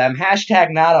all of them,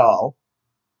 hashtag not all.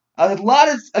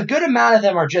 a good amount of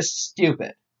them are just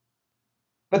stupid.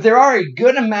 But there are a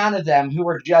good amount of them who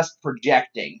are just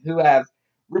projecting, who have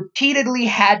repeatedly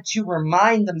had to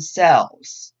remind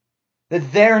themselves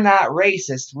that they're not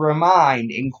racist,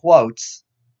 remind, in quotes.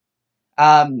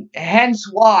 Hence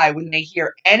why, when they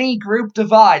hear any group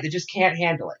divide, they just can't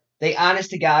handle it. They, honest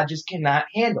to God, just cannot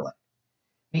handle it.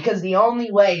 Because the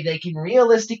only way they can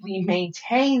realistically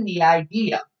maintain the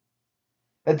idea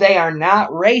that they are not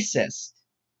racist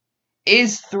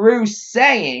is through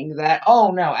saying that,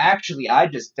 oh no, actually, I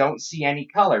just don't see any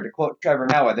color, to quote Trevor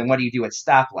Noah, then what do you do at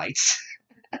stoplights?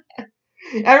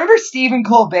 I remember Stephen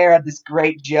Colbert had this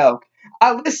great joke.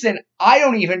 Listen, I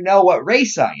don't even know what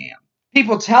race I am.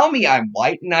 People tell me I'm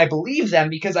white, and I believe them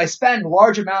because I spend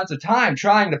large amounts of time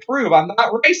trying to prove I'm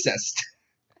not racist.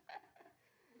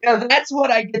 That's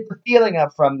what I get the feeling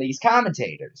of from these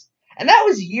commentators. And that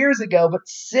was years ago, but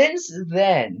since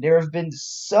then, there have been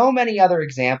so many other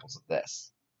examples of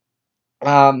this.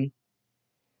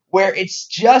 Where it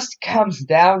just comes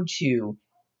down to,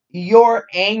 you're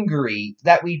angry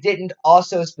that we didn't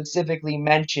also specifically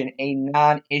mention a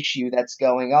non-issue that's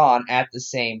going on at the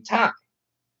same time.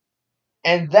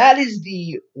 And that is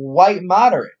the white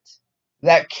moderate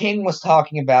that King was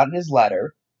talking about in his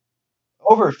letter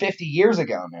over 50 years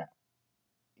ago now.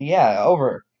 Yeah,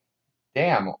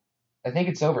 I think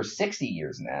it's over 60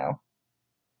 years now.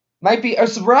 Might be, or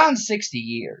it's around 60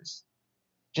 years.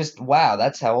 Just, wow,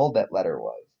 that's how old that letter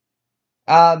was.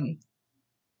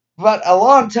 But a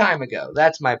long time ago,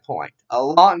 that's my point. A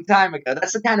long time ago.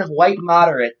 That's the kind of white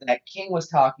moderate that King was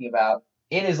talking about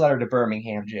in his letter to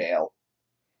Birmingham jail.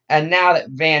 And now that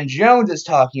Van Jones is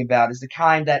talking about is the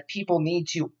kind that people need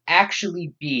to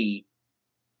actually be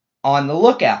on the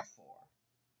lookout for.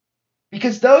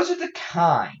 Because those are the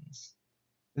kinds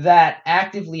that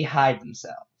actively hide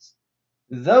themselves.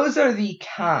 Those are the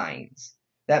kinds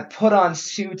that put on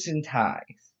suits and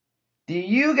ties. Do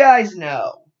you guys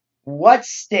know what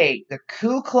state the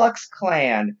Ku Klux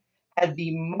Klan had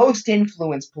the most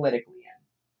influence politically in?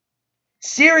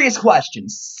 Serious question.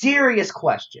 Serious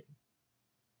question.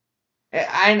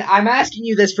 And I'm asking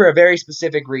you this for a very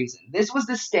specific reason. This was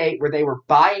the state where they were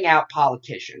buying out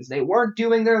politicians. They weren't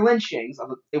doing their lynchings.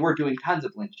 They were doing tons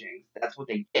of lynchings. That's what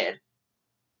they did.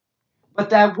 But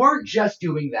they weren't just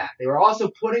doing that. They were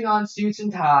also putting on suits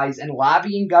and ties and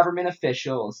lobbying government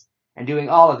officials and doing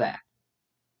all of that.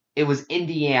 It was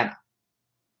Indiana.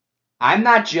 I'm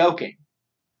not joking.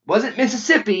 It wasn't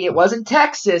Mississippi. It wasn't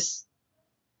Texas.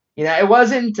 It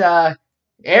wasn't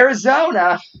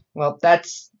Arizona. Well,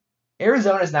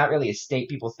 Arizona's not really a state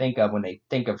people think of when they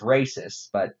think of racists,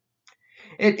 but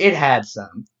it had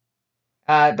some.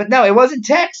 But no, it wasn't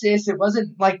Texas. It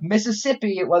wasn't like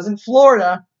Mississippi. It wasn't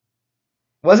Florida.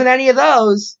 It wasn't any of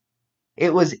those.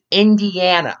 It was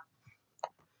Indiana.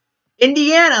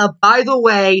 Indiana, by the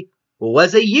way,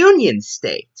 was a Union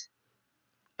state.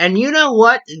 And you know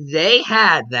what they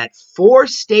had that 4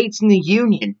 states in the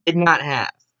Union did not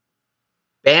have?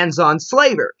 Bans on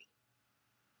slavery.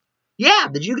 Yeah,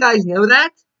 did you guys know that?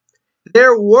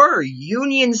 There were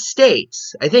Union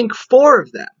states, I think 4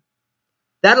 of them,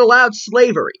 that allowed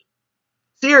slavery.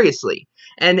 Seriously.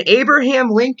 And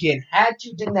Abraham Lincoln had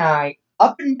to deny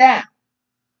up and down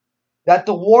that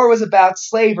the war was about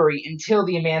slavery until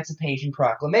the Emancipation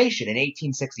Proclamation in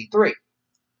 1863.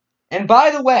 And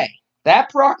by the way, that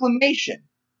proclamation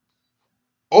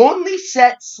only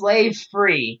set slaves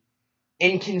free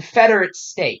in Confederate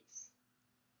states.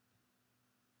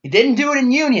 He didn't do it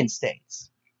in Union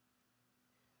states.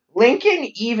 Lincoln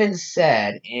even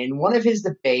said in one of his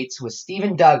debates with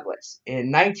Stephen Douglas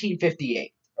in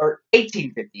 1858,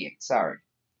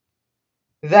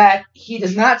 that he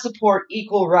does not support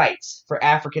equal rights for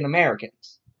African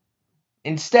Americans.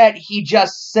 Instead, he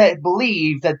just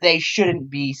believed that they shouldn't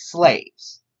be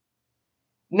slaves.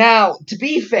 Now, to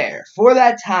be fair, for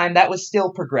that time, that was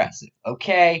still progressive,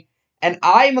 okay? And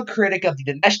I'm a critic of the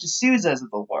Dinesh D'Souza's of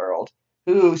the world,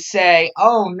 who say,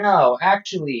 oh no,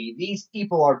 actually, these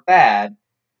people are bad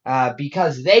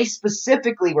because they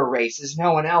specifically were racist,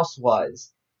 no one else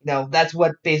was. That's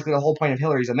what basically the whole point of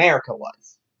Hillary's America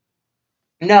was.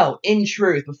 No, in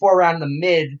truth, before around the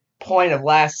midpoint of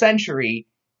last century,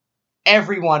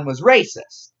 everyone was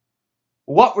racist.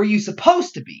 What were you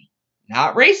supposed to be?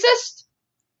 Not racist?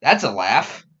 That's a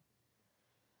laugh.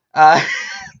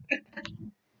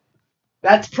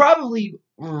 That's probably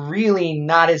really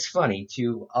not as funny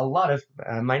to a lot of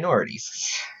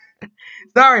minorities.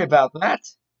 Sorry about that.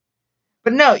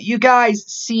 But no, you guys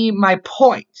see my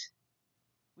point.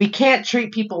 We can't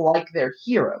treat people like they're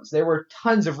heroes. There were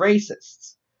tons of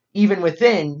racists, even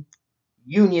within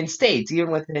Union states,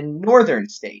 even within northern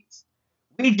states.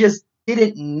 We just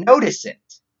didn't notice it.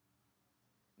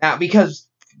 Now, because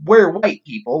we're white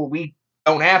people, we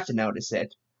don't have to notice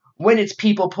it. When it's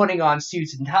people putting on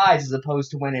suits and ties as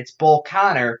opposed to when it's Bull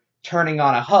Connor turning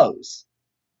on a hose.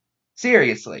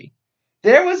 Seriously.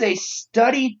 There was a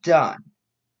study done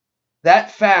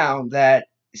that found that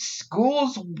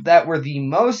schools that were the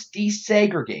most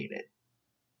desegregated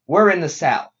were in the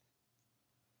South.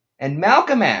 And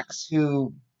Malcolm X,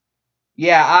 who,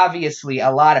 yeah, obviously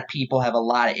a lot of people have a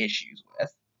lot of issues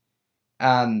with,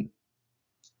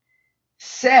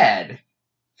 said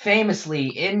famously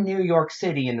in New York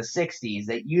City in the 60s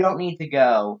that you don't need to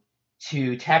go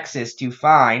to Texas to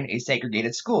find a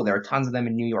segregated school. There are tons of them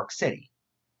in New York City.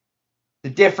 The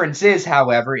difference is,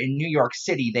 however, in New York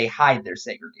City, they hide their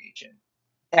segregation.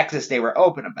 Texas, they were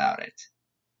open about it.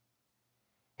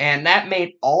 And that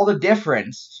made all the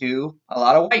difference to a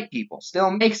lot of white people.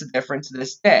 Still makes a difference to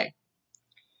this day.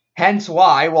 Hence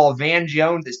why, while Van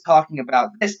Jones is talking about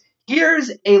this,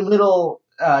 here's a little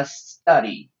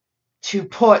study to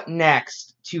put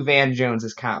next to Van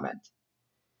Jones's comment.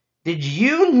 Did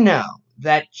you know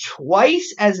that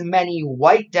twice as many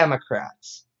white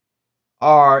Democrats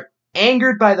are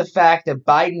angered by the fact that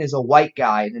Biden is a white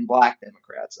guy than black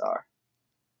Democrats are?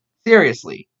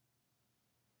 Seriously.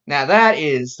 Now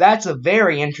that's a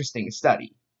very interesting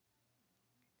study.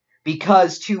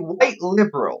 Because to white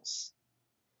liberals,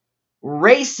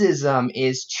 racism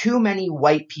is too many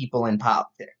white people in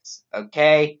politics,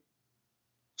 okay?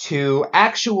 To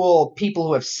actual people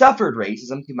who have suffered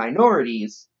racism, to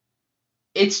minorities,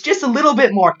 it's just a little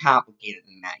bit more complicated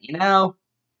than that, you know?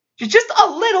 Just a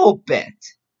little bit.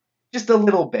 Just a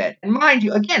little bit. And mind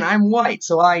you, again, I'm white,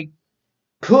 so I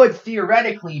could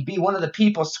theoretically be one of the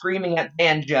people screaming at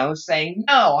Van Jones saying,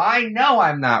 no, I know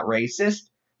I'm not racist.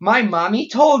 My mommy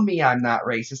told me I'm not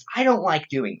racist. I don't like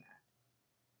doing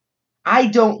that. I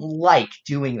don't like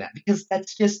doing that because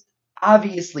that's just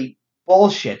obviously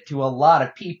bullshit to a lot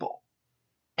of people.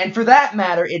 And for that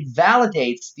matter, it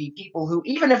validates the people who,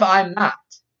 even if I'm not,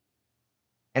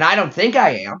 and I don't think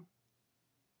I am,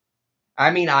 I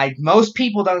mean, most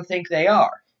people don't think they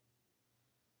are.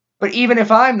 But even if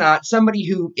I'm not, somebody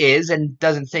who is and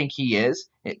doesn't think he is,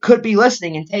 it could be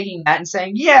listening and taking that and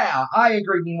saying, yeah, I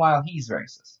agree, meanwhile he's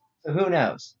racist. So who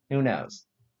knows? Who knows?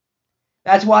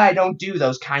 That's why I don't do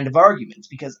those kind of arguments,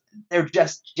 because they're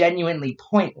just genuinely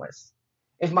pointless.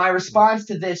 If my response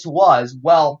to this was,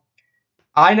 well,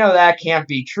 I know that can't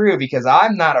be true because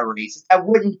I'm not a racist, I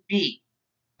wouldn't be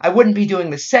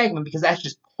doing the segment because that's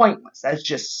just pointless. That's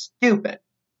just stupid.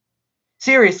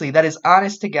 Seriously, that is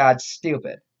honest to God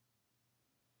stupid.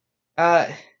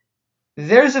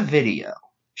 There's a video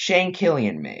Shane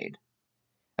Killian made.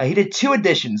 He did 2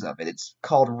 editions of it. It's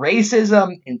called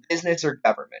Racism in Business or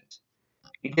Government.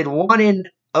 He did one in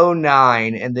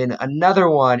 2009 and then another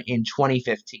one in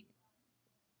 2015.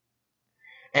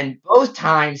 And both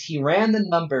times he ran the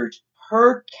numbers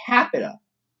per capita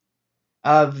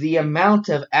of the amount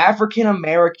of African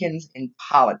Americans in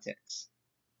politics.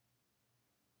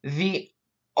 The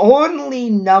only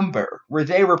number where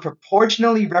they were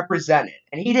proportionally represented,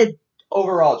 and he did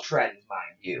overall trends,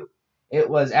 mind you. It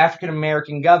was African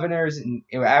American governors and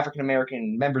African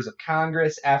American members of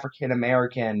Congress, African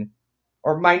American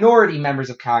or minority members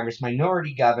of Congress,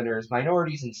 minority governors,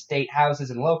 minorities in state houses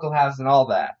and local houses and all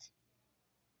that.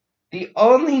 The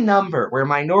only number where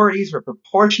minorities were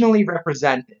proportionally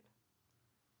represented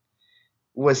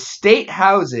was state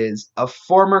houses of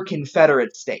former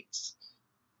Confederate states.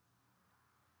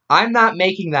 I'm not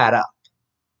making that up.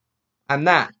 I'm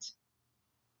not.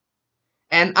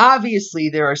 And obviously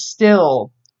there are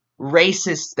still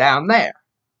racists down there.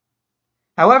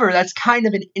 However, that's kind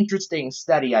of an interesting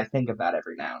study I think about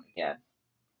every now and again.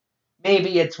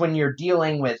 Maybe it's when you're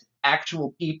dealing with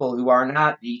actual people who are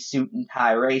not the suit and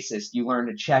tie racist, you learn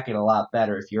to check it a lot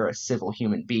better if you're a civil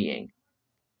human being.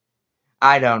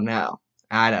 I don't know.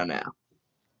 I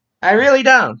really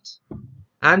don't.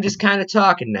 I'm just kind of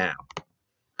talking now.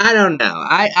 I don't know.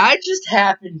 I just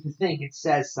happen to think it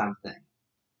says something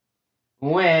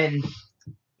when,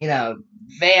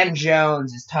 Van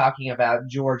Jones is talking about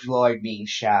George Floyd being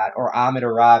shot or Ahmaud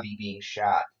Arbery being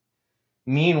shot.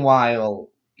 Meanwhile,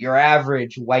 your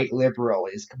average white liberal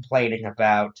is complaining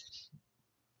about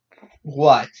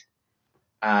what?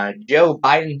 Joe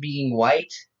Biden being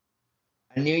white?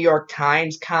 A New York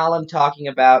Times column talking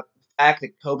about the fact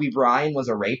that Kobe Bryant was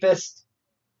a rapist?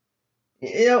 That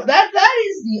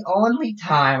is the only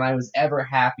time I was ever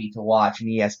happy to watch an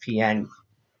ESPN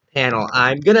panel.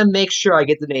 I'm gonna make sure I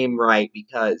get the name right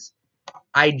because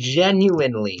I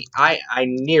genuinely, I'm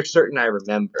near certain I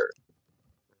remember.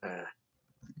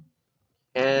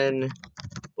 Ken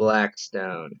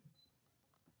Blackstone.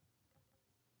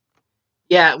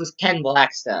 Yeah, it was Ken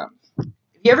Blackstone. If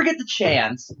you ever get the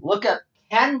chance, look up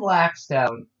Ken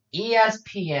Blackstone,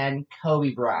 ESPN,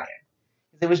 Kobe Bryant.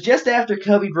 It was just after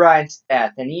Kobe Bryant's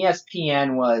death, and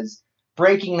ESPN was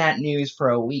breaking that news for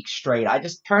a week straight. I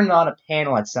just turned on a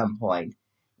panel at some point.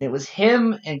 It was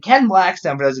him and Ken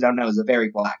Blackstone, for those who don't know, is a very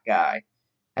black guy.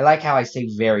 I like how I say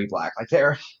very black.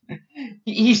 Like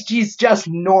he's just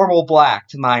normal black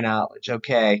to my knowledge.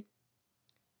 Okay.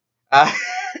 Uh,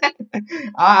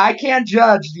 I can't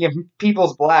judge the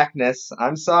people's blackness.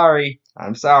 I'm sorry.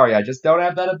 I just don't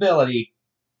have that ability.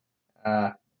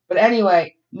 But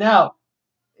anyway, no.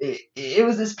 It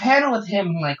was this panel with him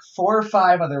and like 4 or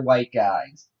 5 other white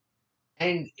guys.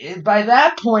 And by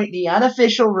that point, the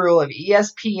unofficial rule of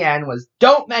ESPN was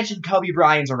don't mention Kobe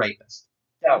Bryant's a rapist.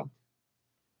 Don't.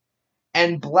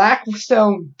 And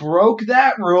Blackstone broke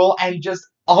that rule and just,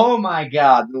 oh my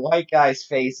god, the white guy's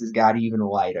faces got even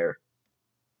whiter.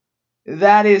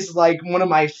 That is like one of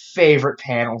my favorite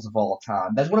panels of all time.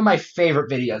 That's one of my favorite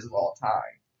videos of all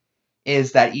time,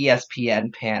 is that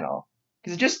ESPN panel.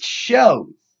 Because it just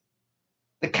shows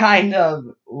the kind of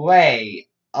way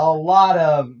a lot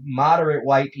of moderate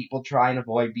white people try and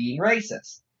avoid being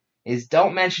racist. Is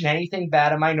don't mention anything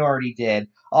bad a minority did.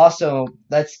 Also,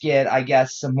 let's get, I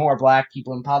guess, some more black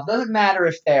people in politics. Doesn't matter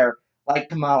if they're like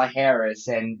Kamala Harris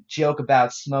and joke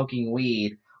about smoking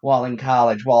weed while in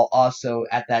college, while also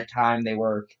at that time they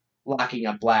were locking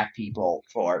up black people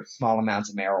for small amounts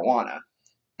of marijuana.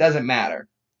 Doesn't matter.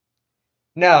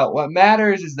 No, what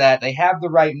matters is that they have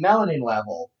the right melanin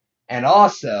level, and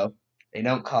also, they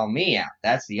don't call me out.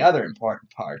 That's the other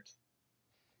important part.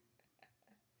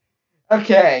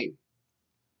 Okay,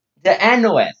 to end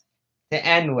with,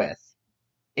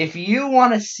 if you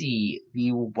want to see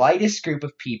the whitest group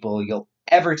of people you'll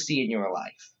ever see in your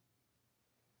life,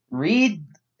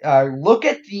 look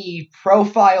at the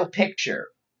profile picture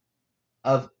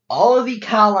of all of the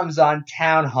columns on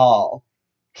Town Hall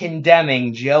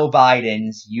condemning Joe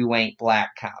Biden's "You Ain't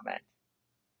Black" comment.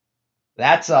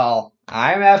 That's all.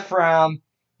 I'm Ephraim.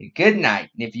 Good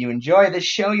night. And if you enjoy this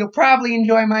show, you'll probably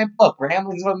enjoy my book,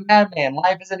 Ramblings of a Madman,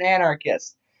 Life as an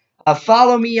Anarchist.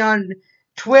 Follow me on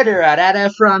Twitter at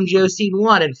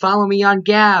EphraimJosine1 and follow me on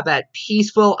Gab at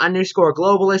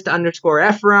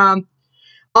peaceful_globalist_Ephraim.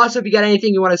 Also, if you got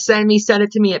anything you want to send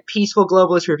it to me at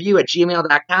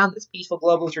peacefulglobalistreview@gmail.com. That's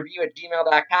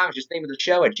peacefulglobalistreview@gmail.com. It's just the name of the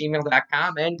show at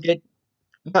gmail.com. And good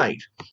night.